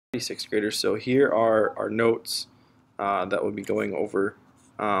Sixth graders. So here are our notes that we'll be going over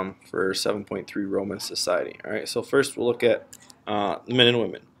for 7.3 Roman society. All right. So first we'll look at the men and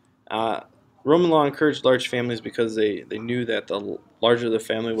women. Roman law encouraged large families because they knew that the larger the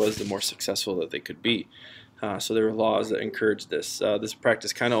family was, the more successful that they could be. So there were laws that encouraged this. This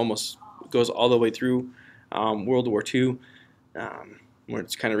practice kind of almost goes all the way through World War II. Where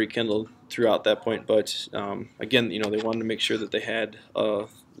it's kind of rekindled throughout that point, but again, they wanted to make sure that they had a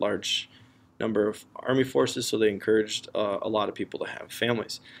large number of army forces, so they encouraged a lot of people to have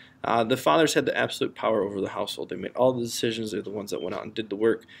families. The fathers had the absolute power over the household. They made all the decisions. They're the ones that went out and did the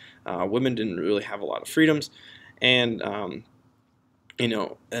work. Women didn't really have a lot of freedoms, and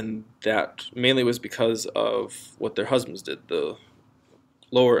and that mainly was because of what their husbands did. The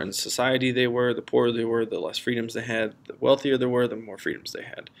lower in society they were, the poorer they were, the less freedoms they had. The wealthier they were, the more freedoms they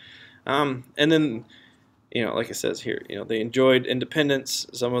had. And then, like it says here, they enjoyed independence.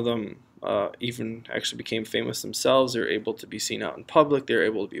 Some of them even actually became famous themselves. They were able to be seen out in public. They were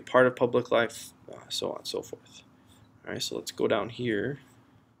able to be a part of public life, so on and so forth. All right, so let's go down here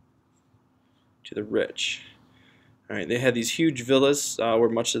to the rich. All right, they had these huge villas where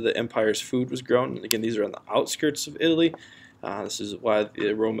much of the empire's food was grown. And again, these are on the outskirts of Italy. This is why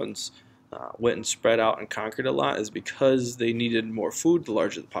the Romans went and spread out and conquered a lot, is because they needed more food. The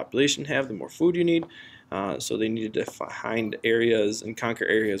larger the population have, the more food you need. So they needed to find areas and conquer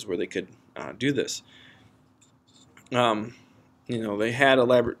areas where they could do this. They had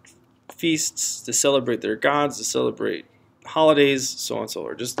elaborate feasts to celebrate their gods, to celebrate holidays, so on and so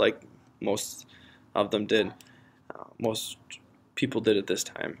forth, just like most of them did. Most people did at this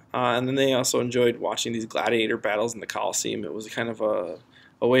time. And then they also enjoyed watching these gladiator battles in the Colosseum. It was kind of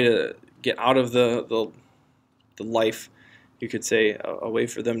a way to get out of the life, you could say, a way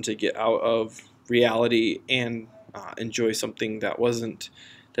for them to get out of reality and enjoy something that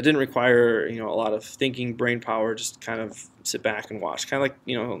didn't require a lot of thinking, brain power. Just kind of sit back and watch, kind of like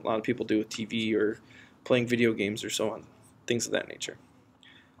a lot of people do with TV or playing video games or so on, things of that nature.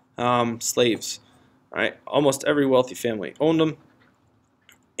 Slaves. All right, almost every wealthy family owned them.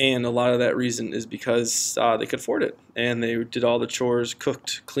 And a lot of that reason is because they could afford it, and they did all the chores,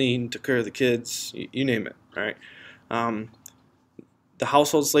 cooked, cleaned, took care of the kids, you name it. All right. The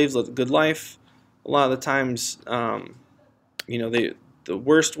household slaves lived a good life. A lot of the times, the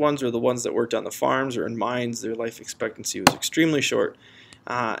worst ones are the ones that worked on the farms or in mines. Their life expectancy was extremely short,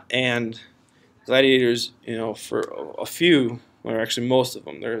 and gladiators, for a few, or actually most of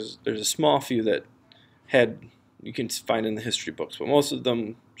them, there's a small few that you can find in the history books, but most of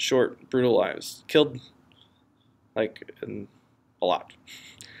them short, brutal lives, killed a lot.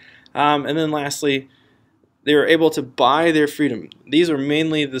 And then lastly, they were able to buy their freedom. These are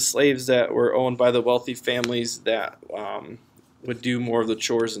mainly the slaves that were owned by the wealthy families that would do more of the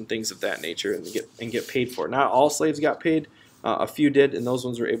chores and things of that nature and get paid for it. Not all slaves got paid. A few did, and those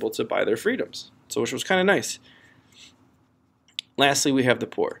ones were able to buy their freedoms, so which was kind of nice. Lastly, we have the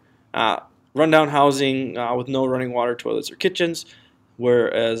poor. Rundown housing with no running water, toilets, or kitchens,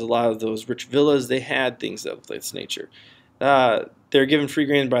 whereas a lot of those rich villas, they had things of this nature. They're given free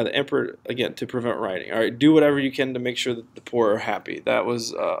rein by the emperor, again, to prevent rioting. All right, do whatever you can to make sure that the poor are happy. That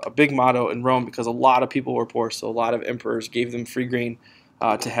was a big motto in Rome because a lot of people were poor, so a lot of emperors gave them free rein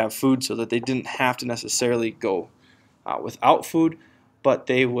to have food so that they didn't have to necessarily go without food, but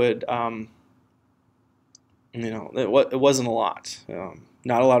they would, it wasn't a lot.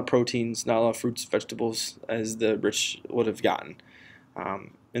 Not a lot of proteins, not a lot of fruits, vegetables, as the rich would have gotten.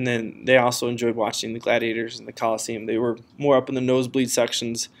 And then they also enjoyed watching the gladiators in the Colosseum. They were more up in the nosebleed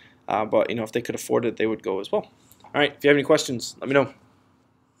sections, but if they could afford it, they would go as well. All right, if you have any questions, let me know.